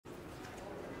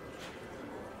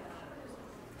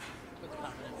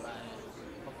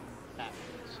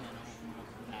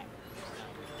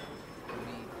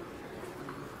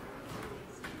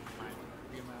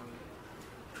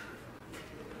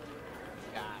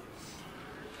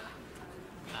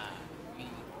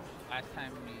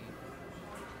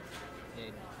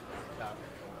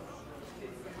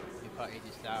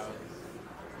AJ Styles.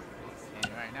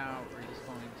 And right now, we're just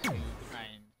going to try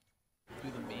and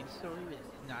do the main story, but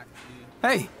not do.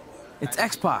 Hey, it's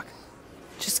X-Pac.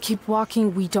 Just keep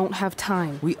walking, we don't have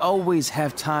time. We always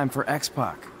have time for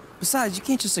X-Pac. Besides, you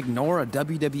can't just ignore a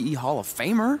WWE Hall of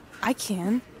Famer. I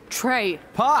can. Trey.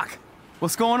 Pac,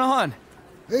 what's going on?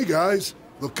 Hey guys,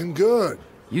 looking good.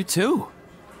 You too.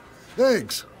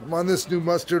 Thanks. I'm on this new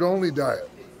mustard-only diet.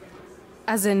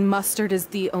 As in mustard is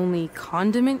the only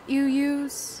condiment you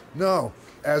use? No,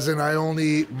 as in I only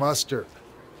eat mustard.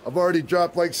 I've already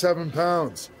dropped like 7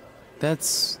 pounds.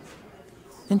 That's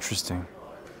interesting.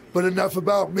 But enough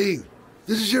about me.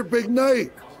 This is your big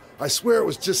night. I swear it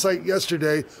was just like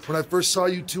yesterday when I first saw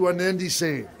you two on the indie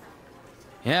scene.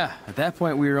 Yeah, at that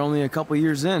point we were only a couple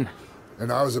years in.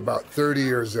 And I was about 30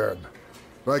 years in.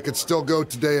 But I could still go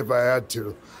today if I had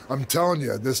to. I'm telling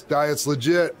you, this diet's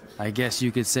legit. I guess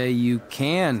you could say you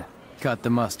can cut the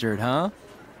mustard, huh?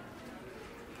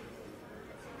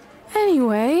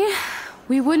 Anyway,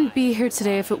 we wouldn't be here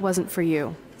today if it wasn't for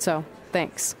you. So,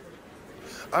 thanks.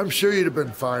 I'm sure you'd have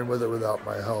been fine with it without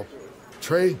my help.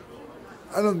 Trey,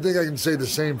 I don't think I can say the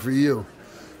same for you.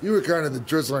 You were kind of the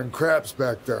drizzling craps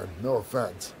back then, no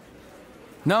offense.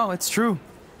 No, it's true.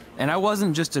 And I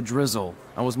wasn't just a drizzle.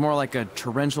 I was more like a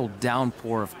torrential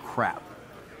downpour of crap.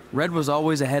 Red was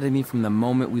always ahead of me from the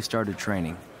moment we started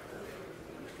training.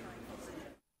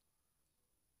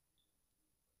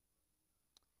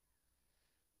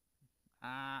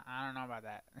 I don't know about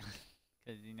that.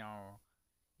 Because,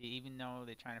 even though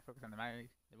they're trying to focus on the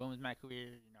women's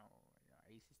MyCareer,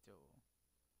 Ace is still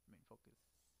main focus.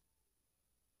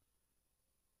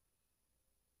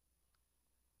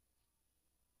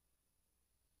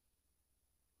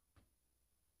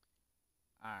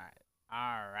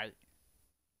 Alright.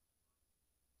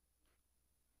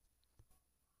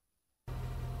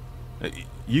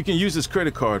 You can use this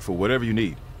credit card for whatever you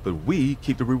need, but we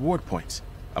keep the reward points.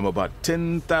 I'm about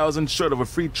 10,000 short of a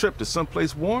free trip to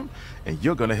someplace warm, and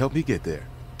you're gonna help me get there.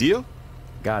 Deal?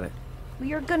 Got it.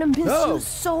 We are gonna miss you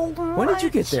so much. When did you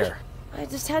get there? I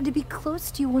just had to be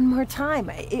close to you one more time.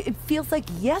 It feels like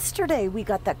yesterday we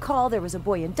got that call. There was a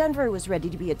boy in Denver who was ready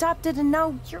to be adopted, and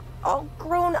now you're all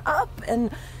grown up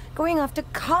and going off to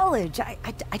college. I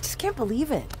just can't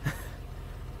believe it.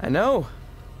 I know.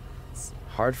 It's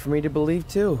hard for me to believe,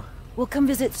 too. We'll come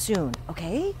visit soon,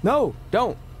 okay? No,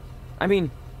 don't. I mean,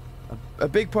 a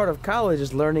big part of college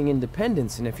is learning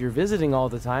independence, and if you're visiting all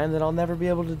the time, then I'll never be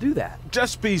able to do that.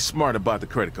 Just be smart about the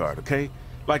credit card, okay?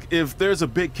 Like, if there's a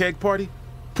big keg party,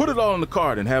 put it all on the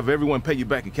card and have everyone pay you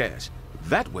back in cash.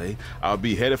 That way, I'll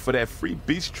be headed for that free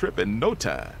beach trip in no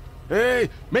time. Hey,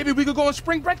 maybe we could go on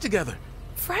spring break together.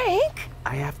 Frank?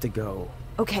 I have to go.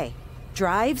 Okay,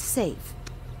 drive safe.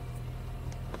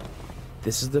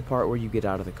 This is the part where you get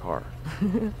out of the car.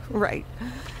 Right.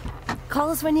 Call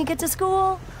us when you get to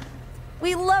school.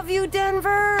 We love you,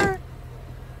 Denver!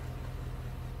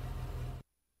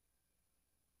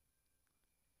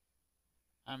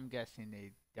 I'm guessing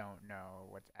they don't know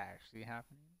what's actually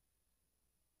happening.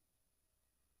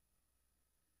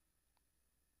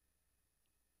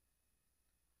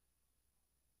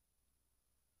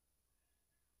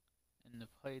 In the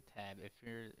play tab, if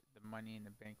you're the Money in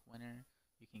the Bank winner,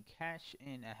 you can cash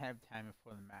in ahead of time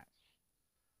before the match,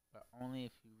 but only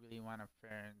if you really want a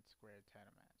fair and square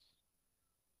title match.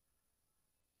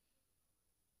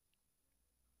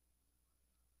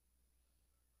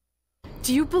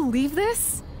 Do you believe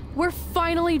this? We're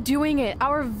finally doing it.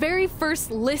 Our very first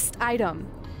list item.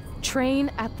 Train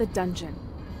at the dungeon.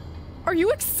 Are you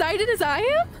excited as I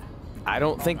am? I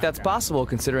don't think that's possible,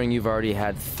 considering you've already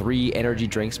had 3 energy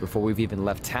drinks before we've even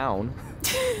left town.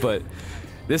 But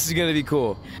this is gonna be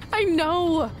cool. I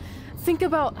know! Think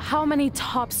about how many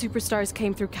top superstars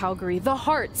came through Calgary. The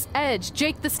Hearts, Edge,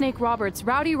 Jake the Snake Roberts,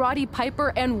 Rowdy Roddy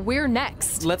Piper, and we're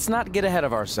next. Let's not get ahead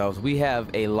of ourselves. We have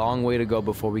a long way to go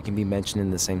before we can be mentioned in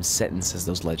the same sentence as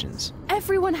those legends.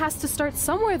 Everyone has to start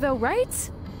somewhere though, right?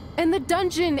 And the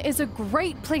dungeon is a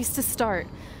great place to start.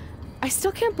 I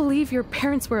still can't believe your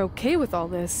parents were okay with all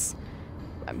this.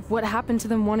 What happened to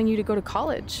them wanting you to go to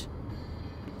college?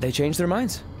 They changed their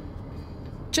minds.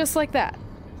 Just like that?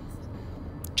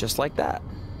 Just like that.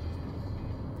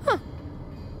 Huh.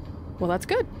 Well, that's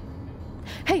good.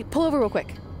 Hey, pull over real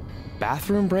quick.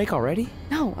 Bathroom break already?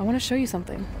 No, I want to show you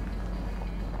something.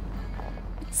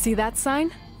 See that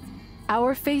sign?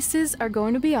 Our faces are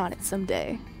going to be on it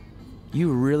someday.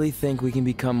 You really think we can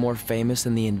become more famous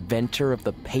than the inventor of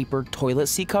the paper toilet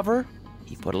seat cover?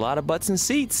 He put a lot of butts in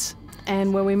seats.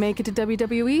 And when we make it to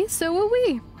WWE, so will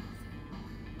we.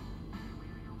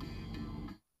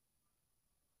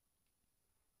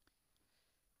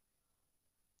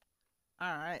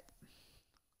 Alright.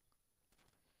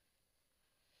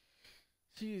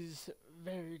 She's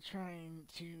very trying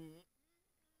to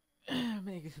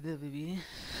make it to WWE.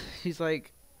 She's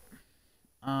like,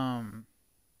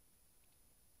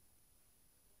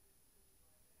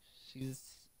 she's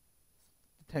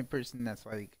the type of person that's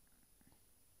like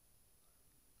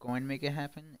going to make it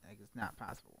happen. Like, it's not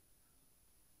possible.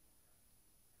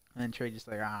 And then Trey just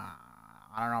like, I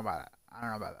don't know about that. I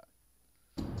don't know about that.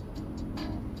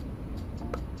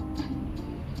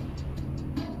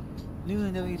 New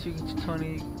and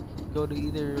W220 go to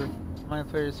either my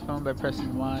player's phone by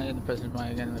pressing Y and then pressing Y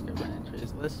again. Look at Brandon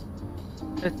Trey's list.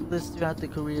 Check the list throughout the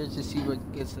careers to see what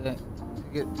gets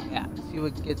see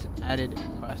what gets added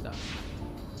and crossed out.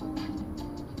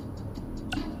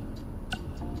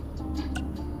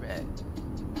 Red.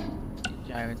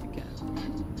 Giant again.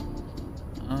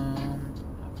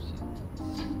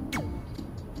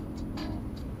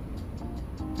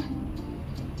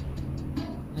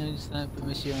 No, just not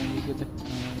permission on you get the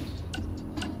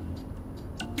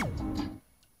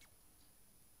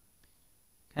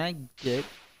Can I get?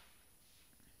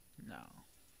 No.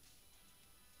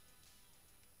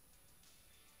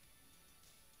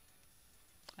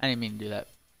 I didn't mean to do that.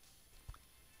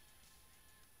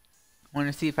 I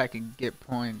want to see if I can get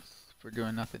points for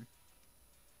doing nothing.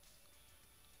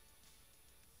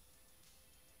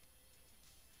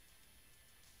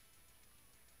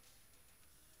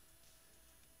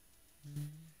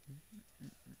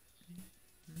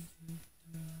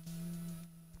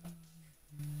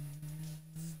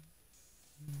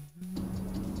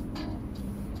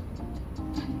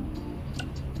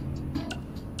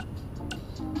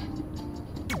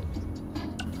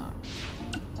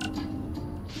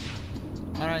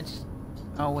 Alright.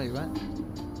 Oh wait, what?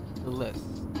 The list.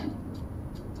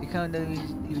 Become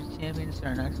WWE champion,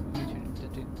 start next.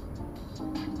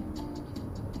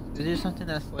 Is there something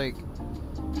that's like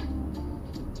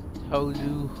told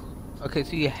you? Okay,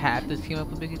 so you have to team up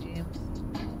with Mickey James.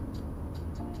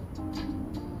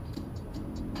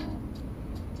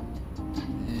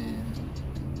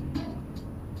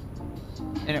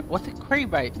 And what's a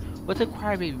crybaby? What's a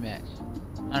crybaby match?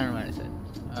 I don't know what I said.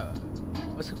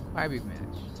 What's a crybaby match?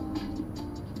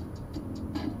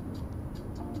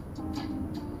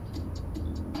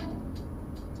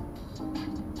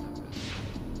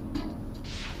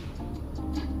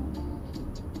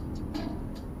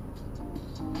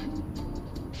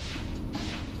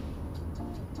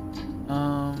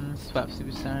 Swap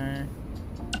superstar.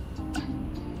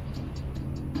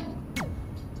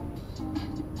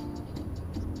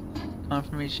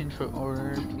 Confirmation for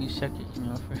order. Please check your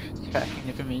email for tracking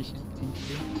information. Thank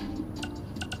you.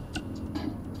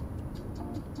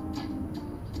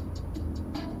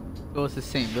 Well, it's the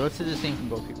same. The list is the same from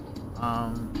both people.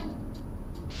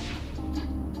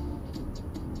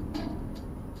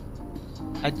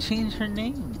 I changed her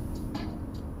name.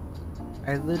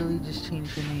 I literally just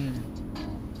changed her name.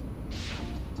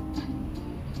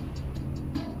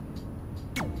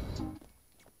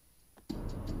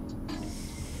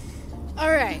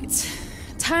 Alright,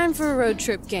 time for a road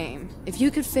trip game. If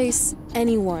you could face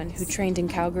anyone who trained in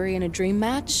Calgary in a dream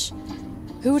match,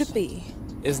 who would it be?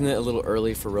 Isn't it a little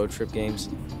early for road trip games?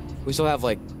 We still have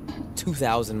like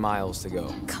 2,000 miles to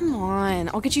go. Come on,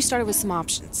 I'll get you started with some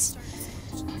options.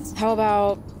 How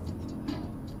about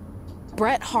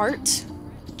Bret Hart,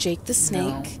 Jake the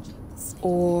Snake,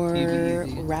 or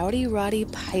Easy. Rowdy Roddy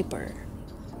Piper?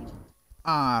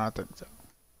 I don't think so.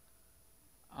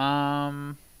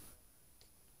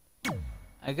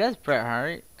 I guess Bret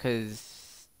Hart,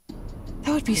 cause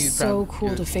That would be he's so probably cool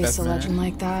good to face a best man. legend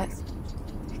like that.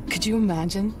 Could you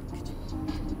imagine?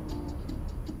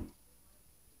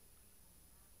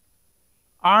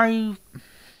 I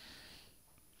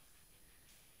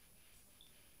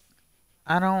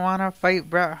don't want to fight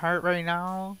Bret Hart right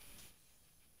now.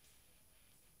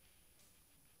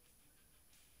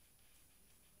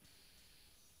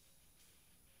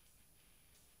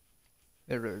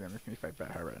 They're really gonna make me fight Bret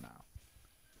Hart right now.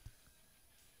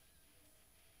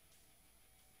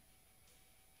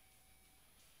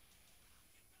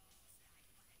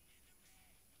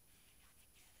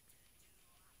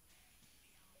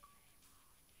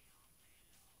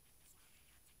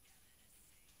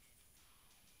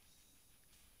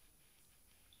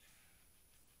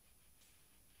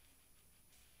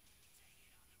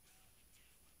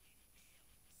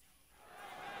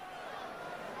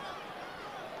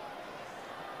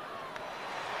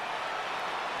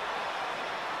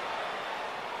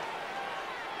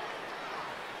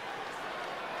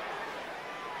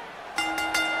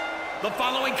 The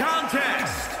following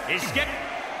contest is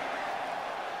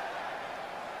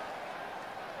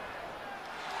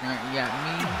You got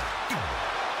me. You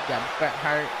got Bret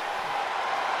Hart.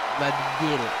 Let's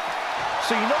get it.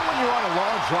 So you know when you're on a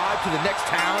long drive to the next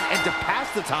town and to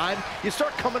pass the time, you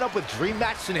start coming up with dream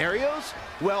match scenarios?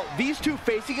 Well, these two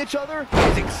facing each other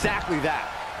is exactly that.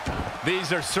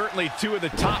 These are certainly two of the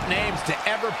top names to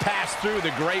ever pass through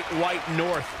the Great White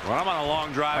North. When I'm on a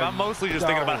long drive, I'm mostly just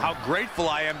thinking about how grateful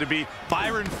I am to be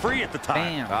Byron free at the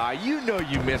time. You know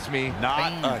you miss me.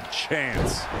 Not a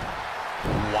chance.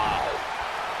 Wow.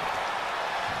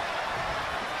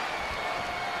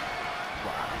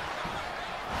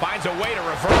 Finds a way to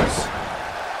reverse.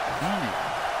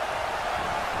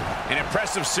 An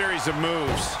impressive series of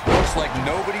moves. Looks like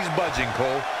nobody's budging,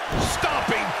 Cole.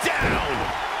 Stomping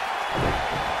down.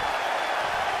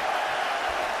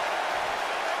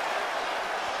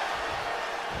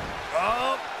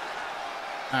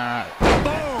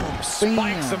 Boom!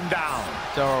 Spikes him down.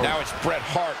 So now it's Bret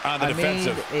Hart on the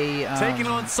defensive. Taking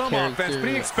on some offense, but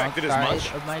he expected as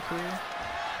much. Of my career,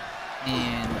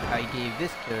 and I gave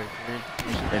this character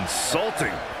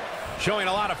Insulting. Showing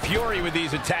a lot of fury with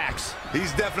these attacks.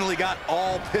 He's definitely got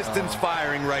all pistons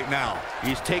firing right now.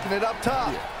 He's taking it up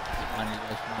top.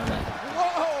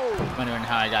 Whoa! Wondering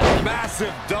how I got this.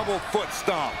 Massive double foot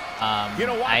stomp. You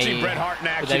know, watching Bret Hart in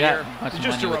action here is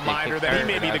just a reminder that he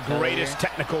may be the greatest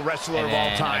technical wrestler of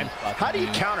all time. How do you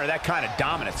counter that kind of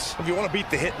dominance? If you want to beat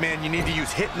the Hitman, you need to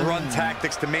use hit-and-run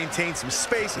tactics to maintain some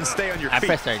space and stay on your feet.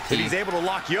 If he's able to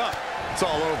lock you up, it's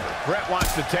all over. Bret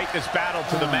wants to take this battle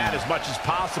to the mat as much as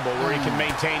possible where he can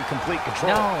maintain complete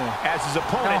control. As his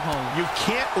opponent, you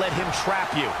can't let him trap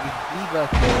you.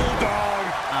 Bulldog.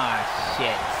 Ah,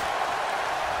 shit.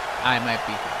 I might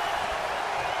be.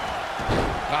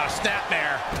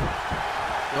 Snapmare.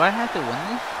 Do I have to win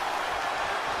this?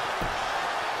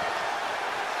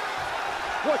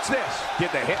 What's this?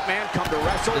 Did the Hitman come to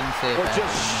wrestle or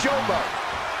just showboat?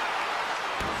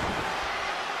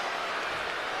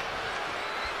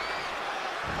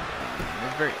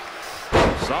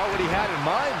 Reverse. Saw what he had in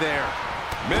mind there.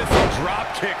 Missile drop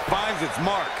kick finds its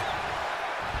mark.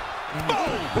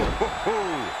 Boom!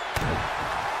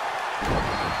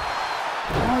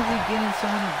 How is he getting so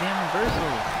many damn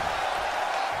reversals?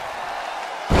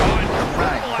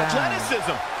 Incredible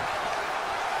athleticism.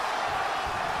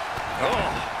 Oh,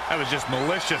 that was just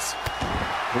malicious.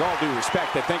 With all due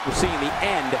respect, I think we're seeing the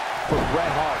end for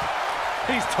Bret Hart.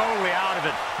 He's totally out of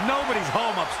it. Nobody's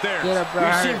home upstairs.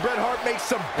 We've seen Bret Hart make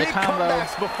some big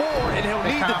comebacks before, and he'll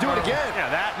need to do it again.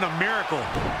 Yeah, that and a miracle.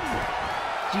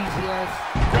 GCS.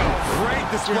 Oh, great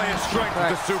display of strength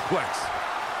with the suplex.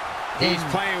 He's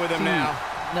playing with him now.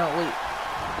 No, wait.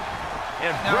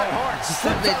 And Bret Hart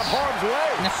slips out of harm's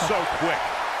way. So quick.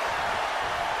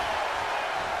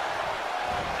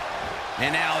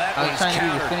 And now that was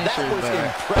countered. That was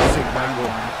impressive, Michael.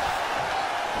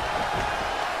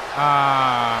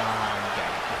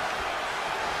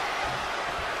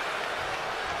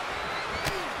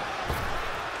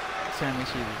 Trying to make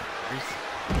sure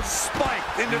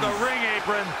spiked into the ring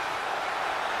apron.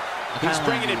 He's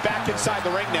bringing it back inside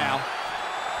the ring now.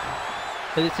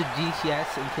 But it's a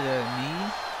GCS into the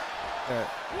knee.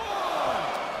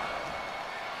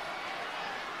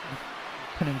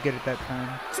 Couldn't get it that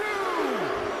time.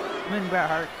 Come in, Bret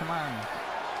Hart. Come on.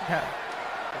 Yeah.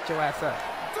 Get your ass up.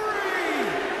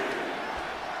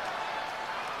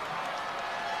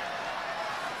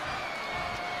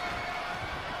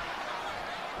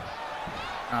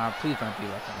 Please don't be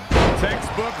like that.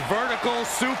 Textbook vertical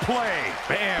suplex.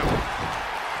 Bam.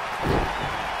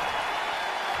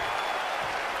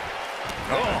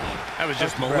 Oh, that was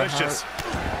just malicious.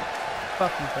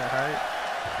 Fuck you, Bret Hart.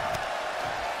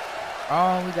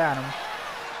 Oh, we got him.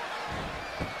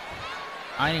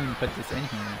 I didn't even put this in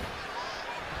here.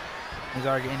 He's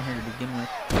already in here to begin with.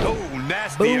 Oh,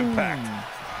 nasty impact.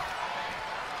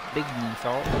 Big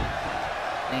moonsault.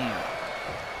 Damn.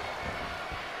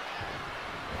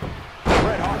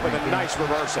 Bret Hart with a nice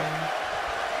reversal.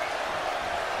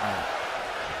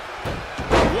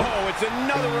 Whoa, it's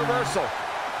another reversal.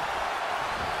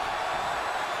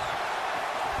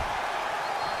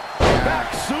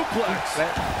 Back suplex.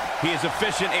 He is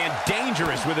efficient and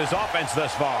dangerous with his offense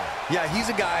thus far. Yeah, he's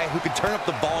a guy who can turn up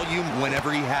the volume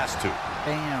whenever he has to.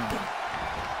 Bam.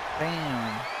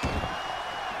 Bam.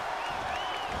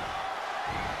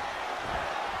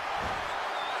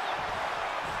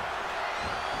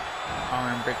 Oh,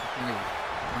 I'm breaking fingers.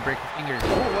 I'm breaking fingers.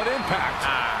 Oh, what impact.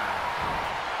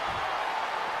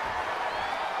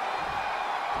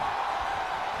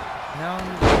 No.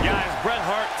 Guys, Bret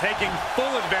Hart taking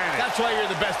full advantage. That's why you're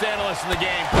the best analyst in the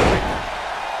game.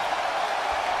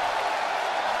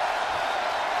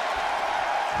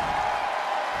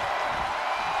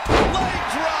 Leg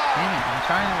drop.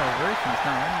 reversing. It's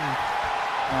not running.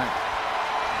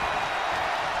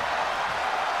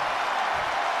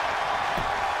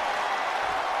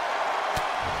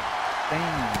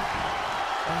 Bam.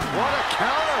 What a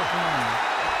counter!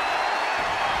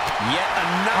 Yet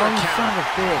another counter. Son of a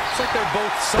bitch. It's like they're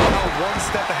both somehow one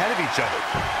step ahead of each other.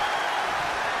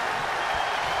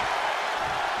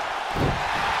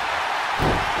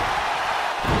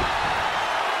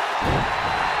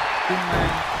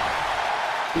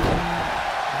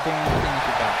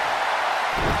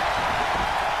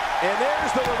 And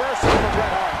there's the reversal for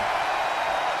Bret Hart.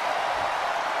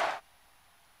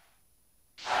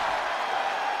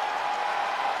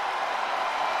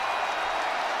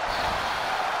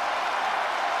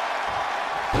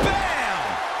 Bam!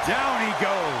 Down he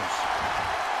goes.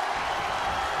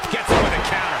 Gets him with a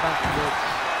counter.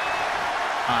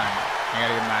 Fine. I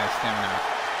gotta get my stamina.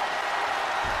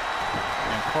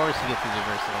 And of course he gets his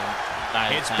reversal.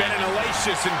 It's been an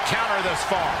hellacious encounter thus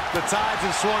far. The tides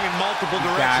have swung in multiple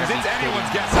directions. It's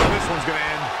anyone's guess how this one's going to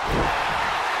end.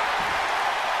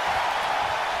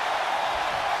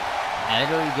 I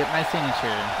literally get my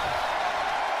signature.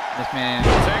 This man.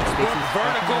 Textbook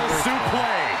vertical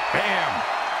suplex. Bam.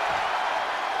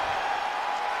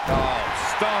 Oh,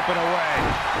 stomping away.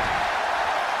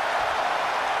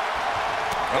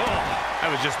 Oh,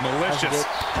 that was just malicious.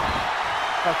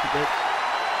 Fuck you, bitch.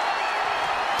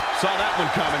 Saw that one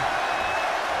coming.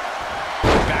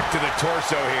 Back to the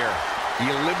torso here.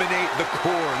 Eliminate the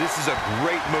core. This is a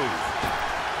great move.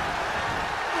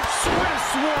 Swiss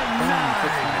 1-9.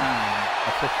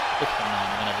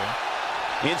 Whatever.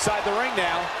 Inside the ring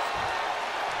now.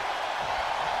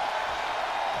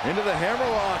 Into the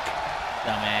hammerlock.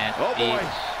 Dumbass. Oh, boy.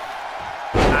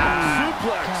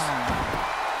 Suplex.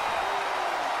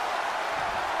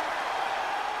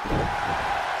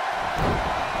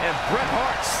 And Bret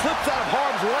Hart slips out of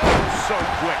harm's way so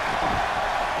quick.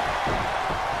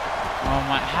 Oh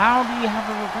my, how do you have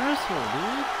a reversal,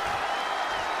 dude?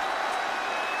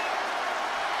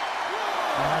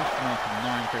 That's the most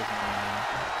annoying person right now.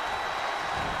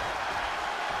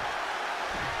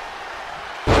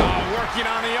 Oh, working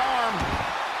on the arm.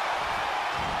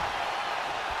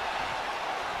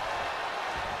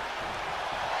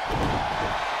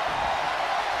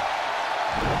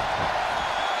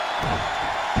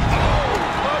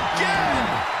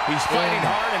 He's fighting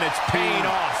hard, and it's paying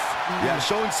off. Yeah,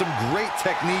 showing some great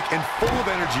technique and full of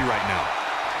energy right now.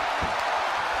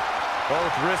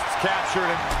 Both wrists captured,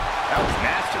 and that was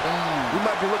nasty. We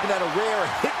might be looking at a rare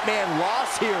hitman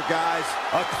loss here, guys.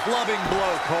 A clubbing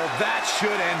blow called that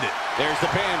should end it. There's the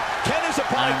pin. Can his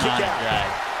opponent kick out?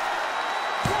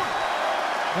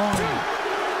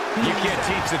 You can't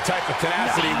teach the type of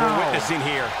tenacity we're witnessing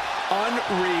here.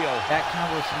 Unreal. That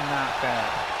combo is not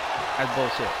bad. That's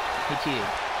bullshit. He cheated.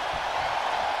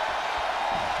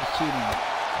 He's cheating.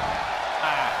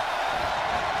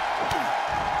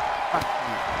 Fuck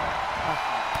you. Fuck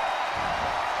you.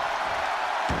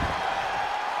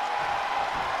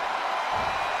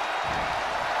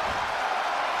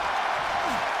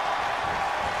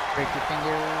 Break your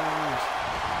fingers.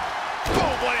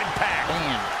 Boom, what impact.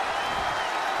 Bam.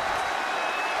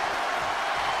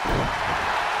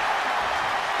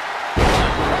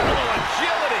 Incredible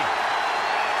agility.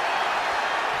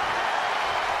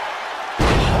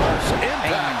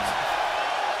 Impact.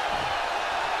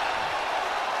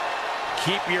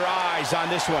 Keep your eyes on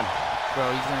this one.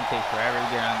 Bro, he's gonna take forever to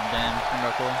get on the bench,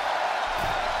 Knuckle.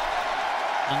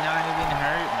 You're not even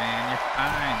hurt, man. You're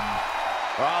fine.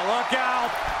 Oh, look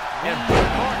out. And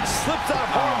Bret Hart slips out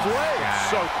of harm's way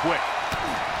so quick.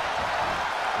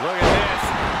 Look at this.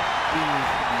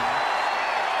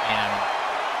 And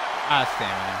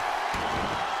stamina.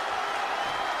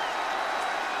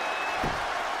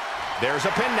 There's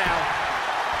a pin now.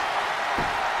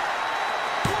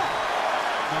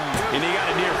 And he got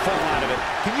a near fall out of it.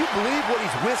 Can you believe what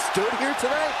he's withstood here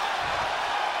tonight?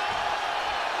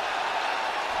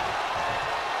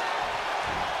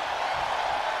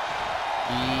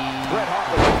 Bret Hart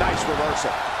with a nice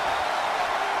reversal.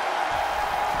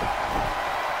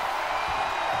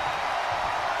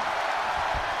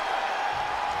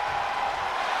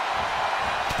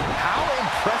 How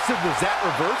impressive was that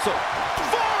reversal?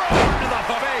 Forearm to the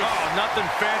face. Oh, nothing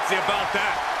fancy about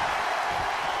that.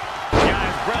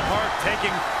 Guys, Bret Hart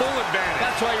taking full advantage.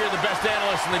 That's why you're the best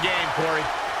analyst in the game, Corey.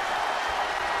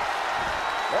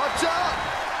 Watch out!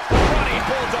 Running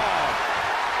bulldog.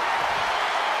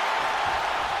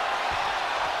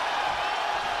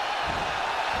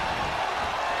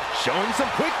 Showing some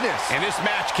quickness. And this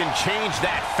match can change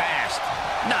that fast.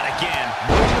 Not again.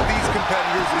 One of these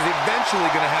competitors is eventually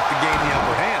going to have to gain the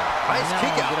upper hand. Nice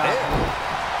kick out there.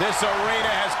 This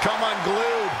arena has come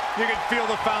unglued. You can feel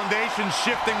the foundation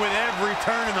shifting with every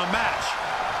turn in the match.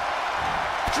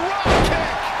 Drop kick!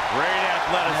 Great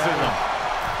athleticism.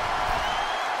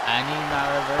 I need my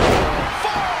reversal.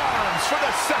 Forearms for the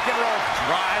second rope.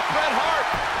 Drive. Bret Hart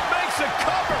makes a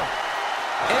cover.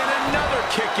 And another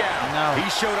kick out. No. He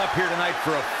showed up here tonight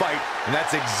for a fight, and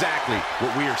that's exactly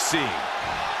what we are seeing.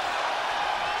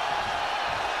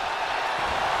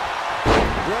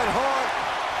 Bret Hart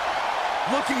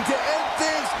looking to end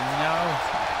things. No.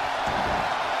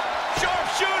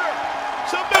 Sharpshooter.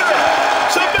 Submission.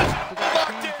 Submission.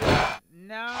 Locked in.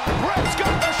 No. Bret's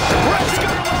got the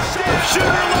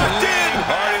sharpshooter locked in.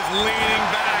 Hart is leaning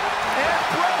back. And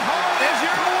Bret Hart is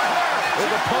your winner.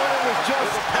 His opponent was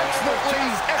just excellently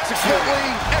executed.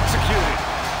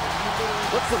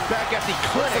 Let's look back at the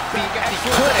clinic. The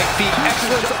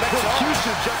excellence of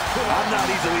execution. I'm not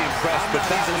easily impressed, but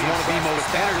that is one of the most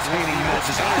entertaining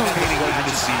matches I've been able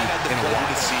to see in a while.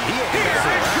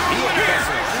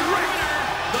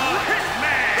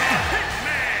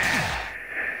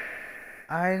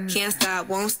 Can't stop,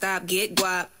 won't stop, get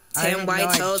guap. 10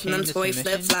 white toes and them toy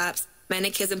flip-flops.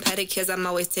 Manicures and pedicures, I'm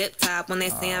always tip-top. When they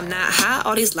say I'm not hot,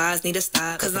 all these lies need to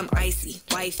stop. Cause I'm icy,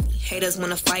 wifey, haters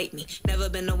wanna fight me. Never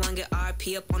been the one get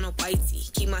RP up on a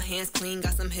whitey. Keep my hands clean,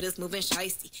 got some hitters moving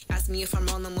shicey. Ask me if I'm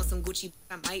rolling with some Gucci,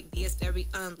 I might be. It's very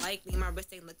unlikely, my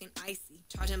wrist ain't looking icy.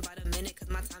 Charging by the minute, cause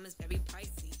my time is very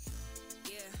pricey.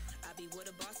 Yeah, I be where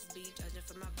the bosses be. Judging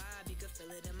from my vibe, you can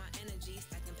feel it in my energy.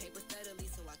 Stacking paper steadily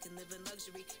so I can live in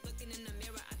luxury. Looking in the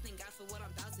mirror, I thank God for what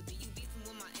I'm about to be. You beefing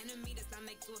with my enemy, does not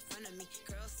make you a friend of me.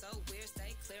 Girl, so weird,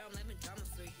 stay clear, I'm living drama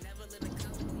free. Never living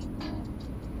comfortably.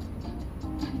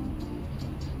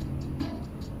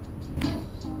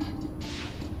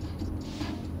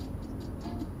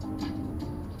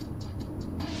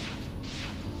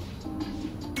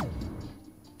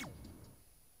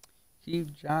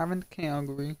 Keep driving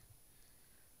Calgary.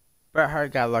 Bret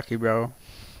Hart got lucky, bro.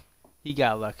 He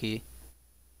got lucky.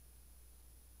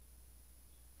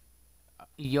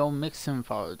 Yo, Mixon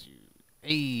followed you.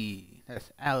 Hey,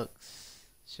 that's Alex.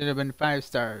 Should have been 5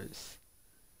 stars.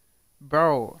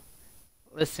 Bro,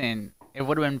 listen, it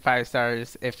would have been 5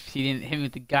 stars if he didn't hit me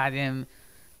with the goddamn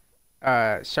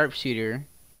sharpshooter.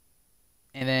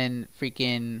 And then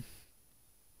freaking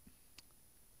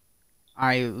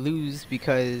I lose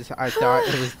because I thought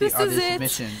it was the This other is it.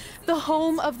 submission. The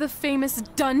home of the famous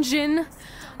dungeon.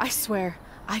 I swear,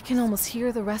 I can almost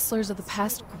hear the wrestlers of the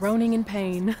past groaning in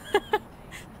pain.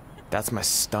 That's my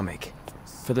stomach.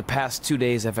 For the past 2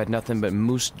 days, I've had nothing but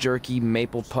moose jerky,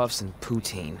 maple puffs, and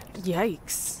poutine.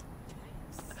 Yikes.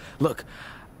 Look,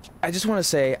 I just want to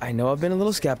say, I know I've been a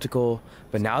little skeptical,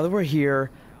 but now that we're here,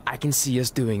 I can see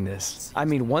us doing this. I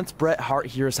mean, once Bret Hart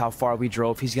hears how far we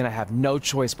drove, he's gonna have no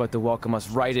choice but to welcome us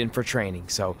right in for training.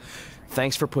 So,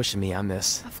 thanks for pushing me on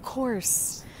this. Of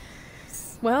course.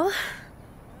 Well,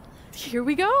 here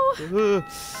we go.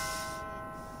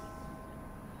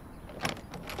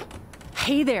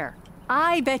 Hey there.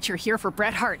 I bet you're here for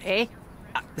Bret Hart, eh?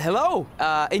 Hello.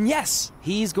 And yes,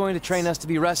 he's going to train us to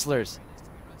be wrestlers.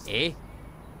 Eh?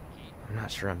 I'm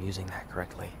not sure I'm using that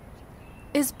correctly.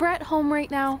 Is Bret home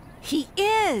right now? He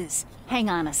is. Hang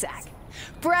on a sec.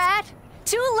 Bret,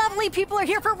 2 lovely people are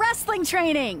here for wrestling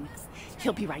training.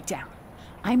 He'll be right down.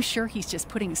 I'm sure he's just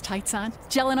putting his tights on,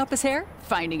 gelling up his hair,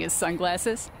 finding his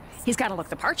sunglasses. He's got to look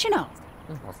the part, you know.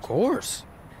 Of course.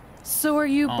 So are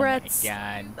you Oh Bret's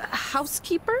my God.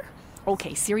 housekeeper?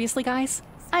 Okay, seriously, guys?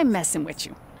 I'm messing with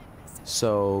you.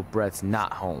 So, Bret's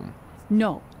not home.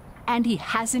 No, and he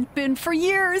hasn't been for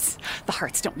years. The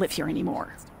Harts don't live here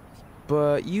anymore.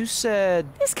 But you said...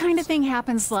 This kind of thing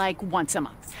happens like once a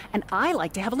month, and I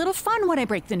like to have a little fun when I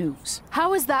break the news.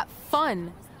 How is that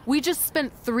fun? We just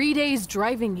spent 3 days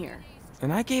driving here.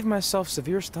 And I gave myself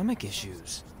severe stomach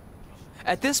issues.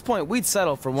 At this point, we'd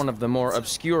settle for one of the more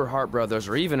obscure Hart brothers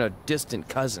or even a distant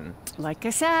cousin. Like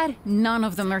I said, none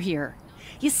of them are here.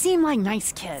 You seem like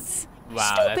nice kids.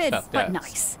 Wow, Stupid, that's but fucked up.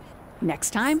 nice.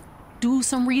 Next time, do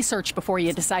some research before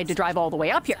you decide to drive all the way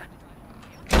up here.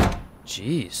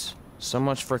 Jeez. So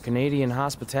much for Canadian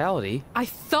hospitality. I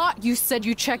thought you said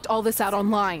you checked all this out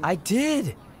online. I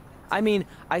did. I mean,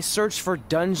 I searched for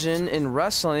dungeon in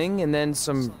wrestling, and then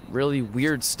some really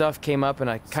weird stuff came up, and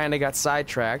I kind of got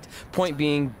sidetracked. Point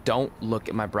being, don't look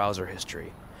at my browser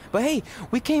history. But hey,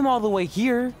 we came all the way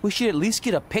here. We should at least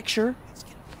get a picture.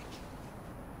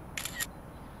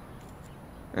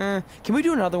 Can we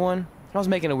do another one? I was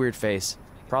making a weird face.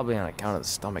 Probably on account of the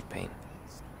stomach pain.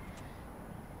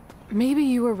 Maybe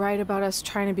you were right about us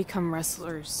trying to become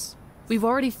wrestlers. We've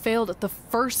already failed at the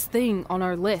first thing on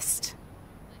our list.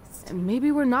 And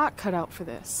maybe we're not cut out for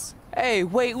this. Hey,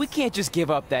 wait, we can't just give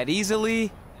up that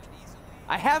easily.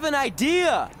 I have an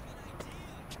idea!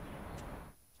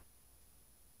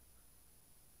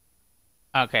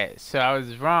 Okay, so I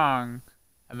was wrong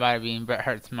about it being Bret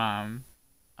Hart's mom.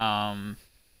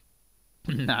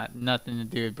 Nothing to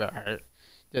do with Bret Hart.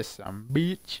 Just some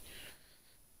bitch.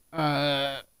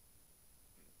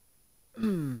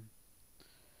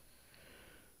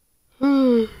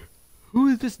 Who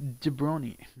is this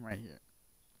jabroni right here?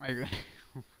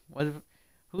 Like,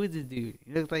 who is this dude?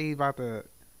 He looks like he's about to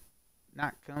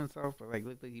not kill himself, but like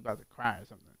looks like he's about to cry or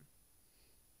something.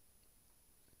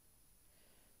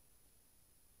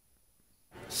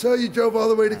 So you drove all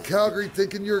the way to Calgary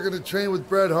thinking you were going to train with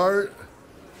Bret Hart?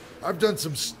 I've done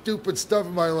some stupid stuff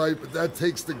in my life, but that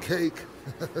takes the cake.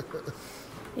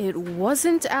 It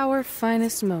wasn't our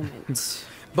finest moment.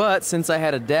 But since I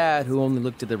had a dad who only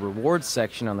looked at the rewards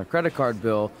section on the credit card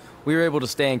bill, we were able to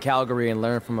stay in Calgary and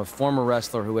learn from a former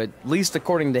wrestler who, at least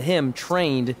according to him,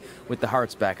 trained with the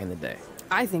Harts back in the day.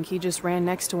 I think he just ran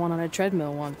next to one on a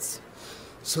treadmill once.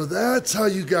 So that's how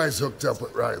you guys hooked up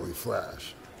with Riley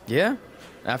Flash. Yeah.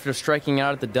 After striking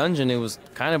out at the dungeon, it was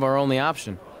kind of our only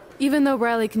option. Even though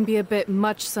Riley can be a bit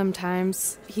much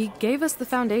sometimes, he gave us the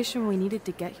foundation we needed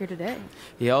to get here today.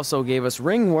 He also gave us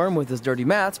Ringworm with his dirty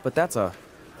mats, but that's a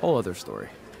whole other story.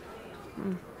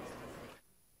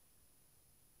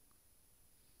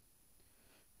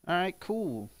 Alright,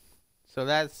 cool. So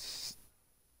that's...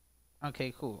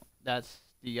 Okay, cool. That's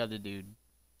the other dude.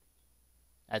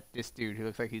 This dude who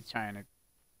looks like he's trying to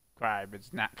cry, but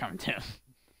it's not coming to him.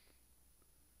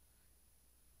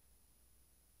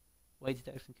 Weight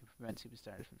detection can prevent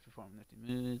superstars from performing lifting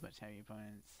moves, much heavier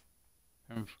opponents.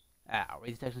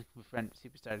 Weight detection can prevent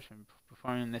superstars from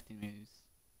performing lifting moves,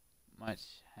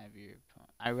 much heavier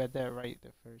opponents. I read that right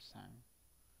the first time.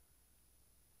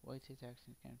 Weight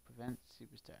detection can prevent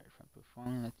superstars from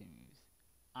performing lifting moves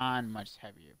on much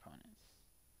heavier opponents.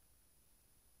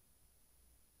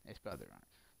 They spelled it wrong.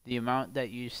 The amount that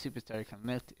your superstar can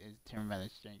lift is determined by the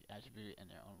strength attribute and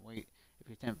their own weight. If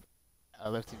you attempt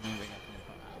a lifting move against an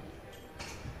opponent,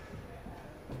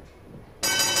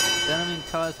 they don't even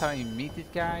tell us how you meet this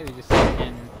guy. They just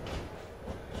fucking...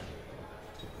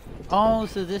 Oh,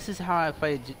 so this is how I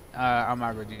fight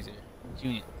Almagro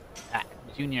Junior.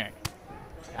 Junior.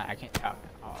 I can't talk.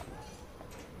 Oh.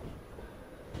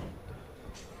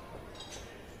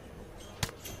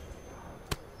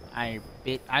 I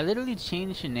literally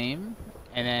changed your name,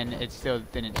 and then it still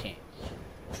didn't change.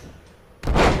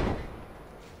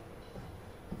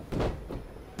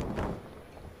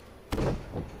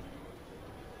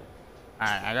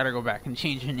 Alright, I gotta go back and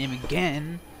change your name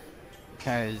again,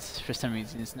 because for some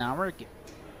reason it's not working.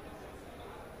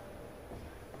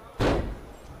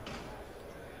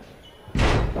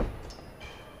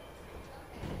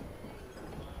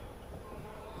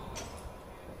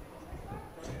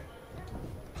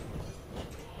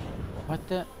 What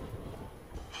the?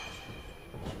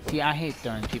 See, I hate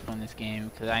throwing people in this game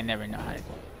because I never know how to do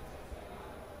it.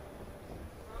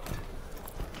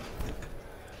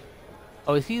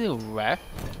 Oh, is he the ref?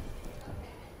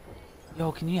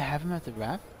 Yo, can you have him as the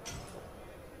ref?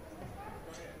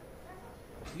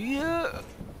 Yeah.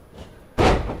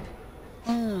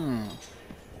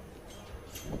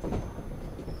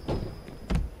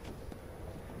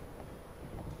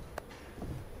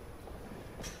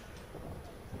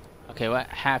 Okay, what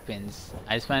happens?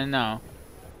 I just want to know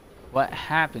what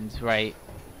happens, right,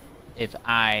 if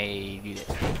I do this.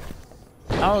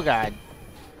 Oh god.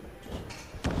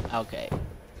 Okay.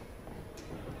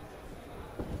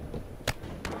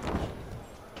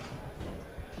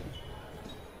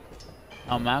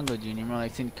 Oh, Mango Jr., more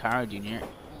like Sin Cara Jr.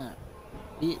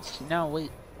 Bitch, no,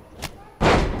 wait.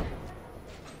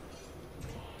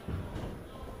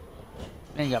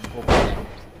 Man, you got both of them.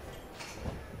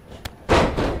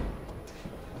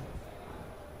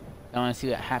 I want to see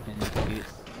what happens.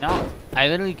 No, I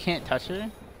literally can't touch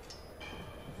her.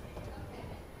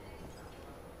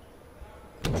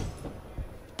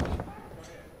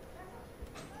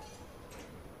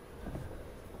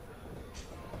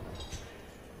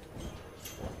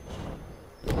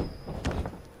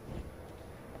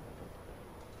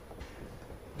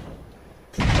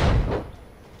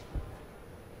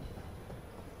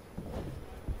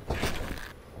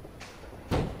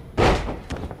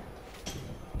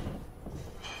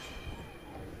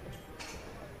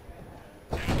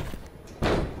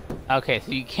 Okay,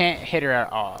 so you can't hit her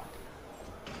at all.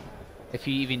 If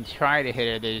you even try to hit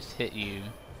her, they just hit you.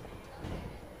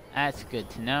 That's good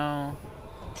to know.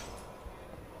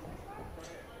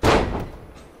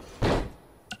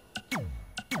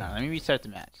 Let me restart the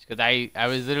match, because I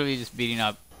was literally just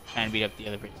trying to beat up the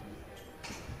other person.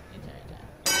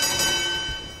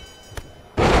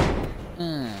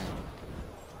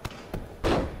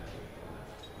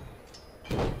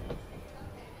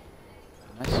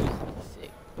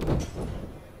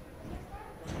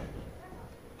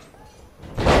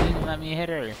 let me hit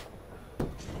her.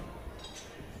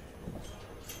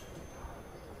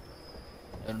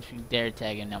 Don't you dare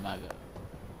tag in, no my god.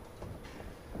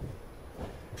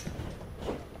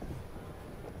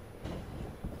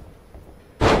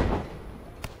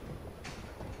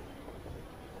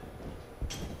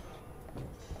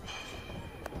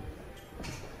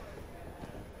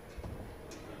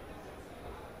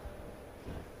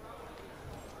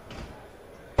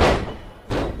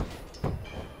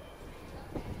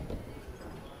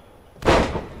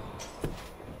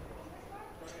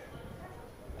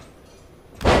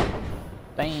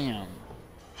 Bam.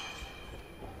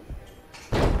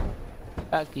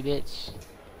 Fuck you, bitch.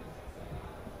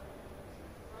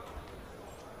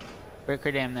 Break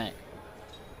her damn neck.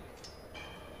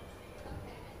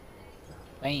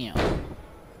 Bam.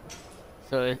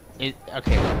 So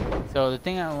okay. So the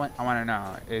thing I want to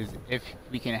know is if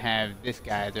we can have this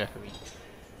guy as referee.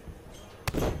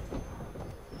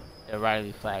 The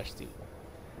Riley Flash dude.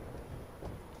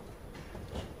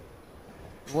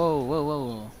 Whoa, whoa,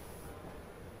 whoa.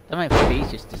 Then my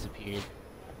face just disappeared.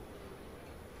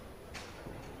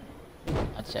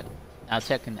 I'll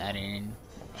check in editing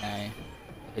when I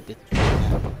hit this.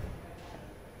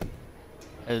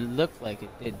 It looked like it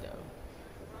did though.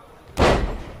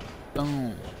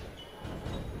 Boom.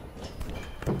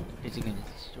 It's gonna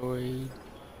get destroyed.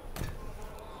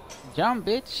 Jump,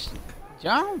 bitch!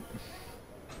 Jump!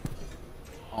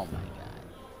 Oh my god.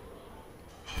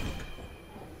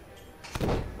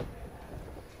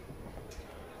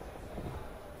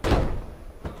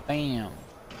 Bam.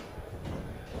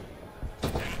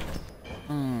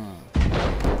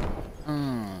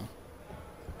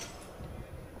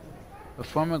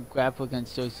 Perform a grapple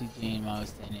against Josie Jane while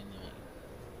standing there.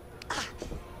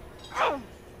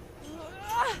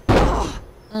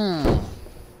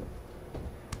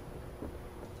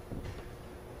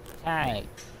 Tag.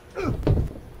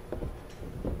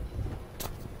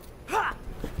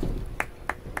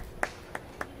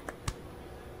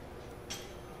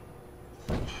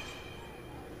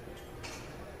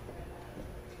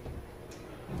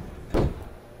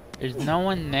 There's no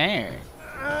one there.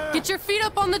 Get your feet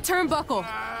up on the turnbuckle.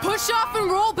 Push off and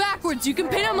roll backwards. You can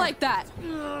pin him like that.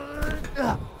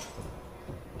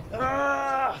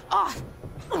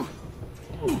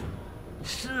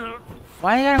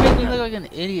 Why you gotta make me look like an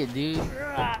idiot, dude?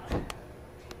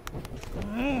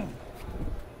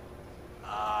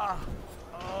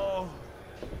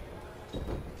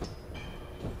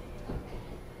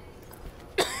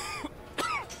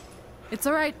 It's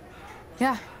alright.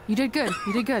 Yeah, you did good.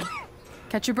 You did good.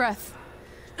 Catch your breath.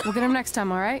 We'll get him next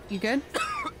time, alright? You good?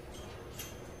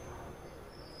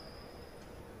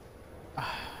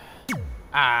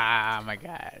 Ah, my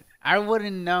god. I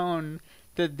wouldn't known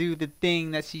to do the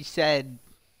thing that she said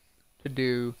to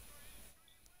do.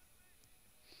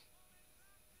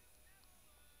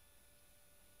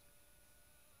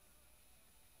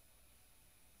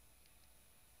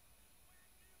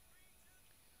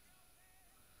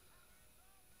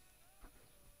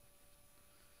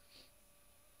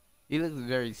 He looks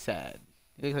very sad.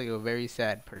 He looks like a very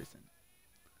sad person.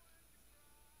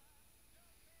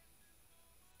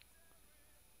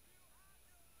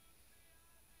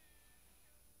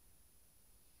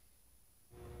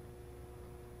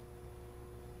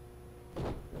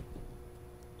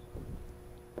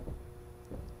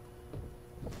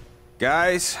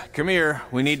 Guys, come here.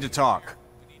 We need to talk.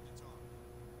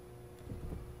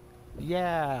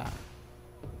 Yeah.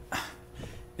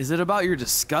 Is it about your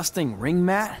disgusting ring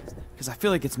mat? Because I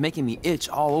feel like it's making me itch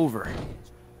all over.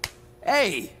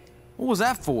 Hey! What was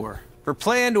that for? For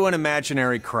playing to an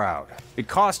imaginary crowd. It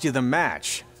cost you the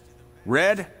match.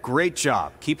 Red, great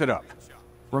job. Keep it up.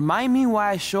 Remind me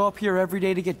why I show up here every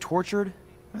day to get tortured?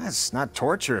 That's not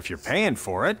torture if you're paying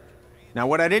for it. Now,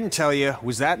 what I didn't tell you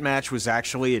was that match was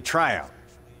actually a tryout.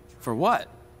 For what?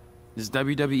 Is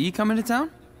WWE coming to town?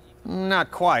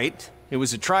 Not quite. It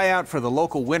was a tryout for the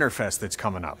local Winterfest that's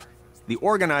coming up. The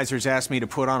organizers asked me to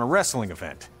put on a wrestling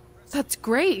event. That's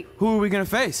great. Who are we gonna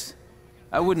face?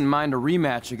 I wouldn't mind a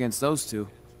rematch against those two.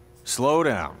 Slow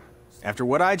down. After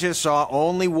what I just saw,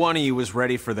 only one of you was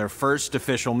ready for their first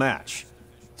official match.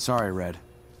 Sorry, Red.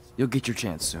 You'll get your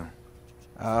chance soon.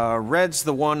 Red's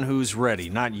the one who's ready,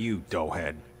 not you,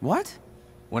 doughhead. What?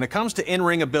 When it comes to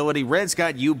in-ring ability, Red's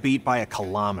got you beat by a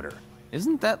kilometer.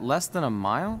 Isn't that less than a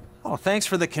mile? Oh, thanks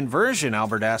for the conversion,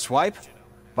 Albert Asswipe.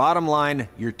 Bottom line,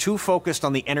 you're too focused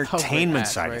on the entertainment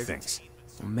side of things.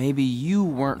 Well, maybe you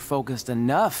weren't focused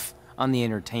enough on the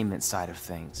entertainment side of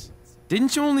things.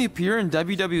 Didn't you only appear in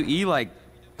WWE like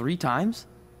 3 times?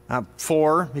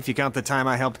 4, if you count the time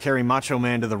I helped carry Macho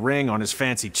Man to the ring on his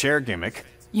fancy chair gimmick.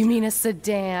 You mean a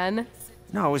sedan?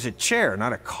 No, it was a chair,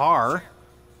 not a car.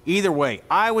 Either way,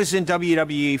 I was in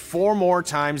WWE 4 more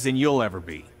times than you'll ever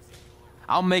be.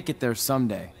 I'll make it there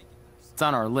someday. It's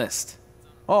on our list.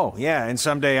 Oh, yeah, and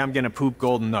someday I'm gonna poop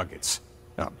golden nuggets.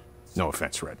 No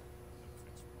offense, Red.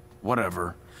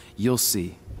 Whatever. You'll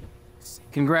see.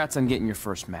 Congrats on getting your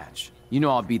first match. You know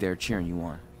I'll be there cheering you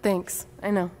on. Thanks,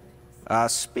 I know.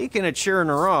 Speaking of cheering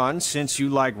her on, since you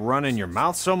like running your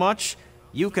mouth so much,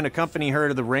 you can accompany her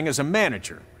to the ring as a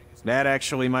manager. That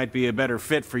actually might be a better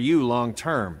fit for you long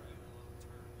term.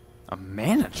 A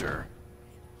manager?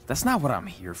 That's not what I'm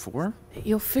here for.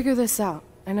 You'll figure this out.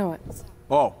 I know it.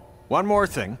 Oh, one more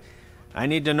thing. I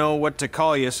need to know what to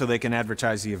call you so they can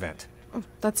advertise the event. Oh,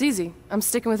 that's easy. I'm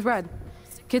sticking with Red.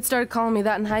 Kids started calling me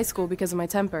that in high school because of my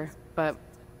temper, but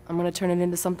I'm gonna turn it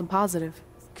into something positive.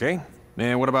 Okay.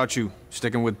 And what about you?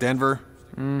 Sticking with Denver?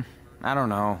 I don't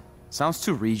know. Sounds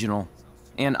too regional.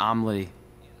 And omelette-y.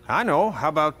 I know. How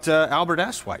about Albert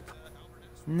Asswipe?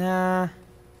 Nah.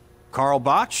 Carl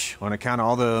Botch, on account of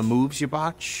all the moves you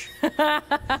botch?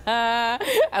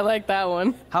 I like that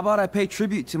one. How about I pay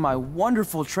tribute to my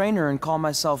wonderful trainer and call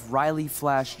myself Riley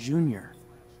Flash Jr.?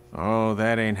 Oh,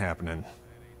 that ain't happening.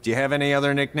 Do you have any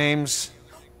other nicknames?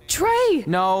 Trey!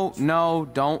 No,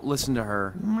 don't listen to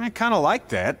her. I kind of like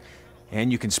that. And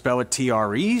you can spell it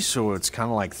T-R-E, so it's kind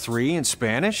of like 3 in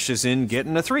Spanish, as in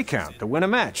getting a 3 count to win a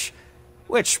match.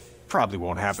 Which probably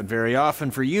won't happen very often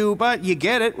for you, but you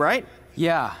get it, right?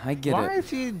 Yeah, I get it. Why is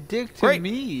he a dick to Great.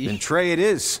 me? Then Trey it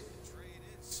is.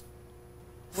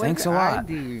 Thanks a lot.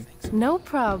 No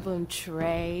problem,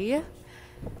 Trey.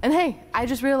 And hey, I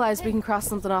just realized we can cross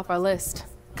something off our list.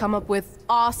 Come up with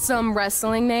awesome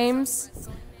wrestling names.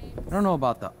 I don't know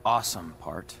about the awesome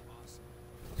part.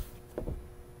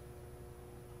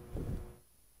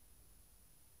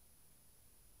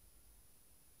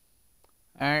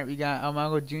 Alright, we got El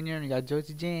Mago Jr. and we got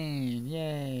Josie Jane.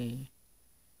 Yay.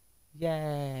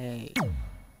 Yay.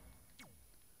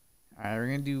 Alright, we're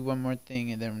gonna do one more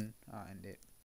thing and then I'll end it.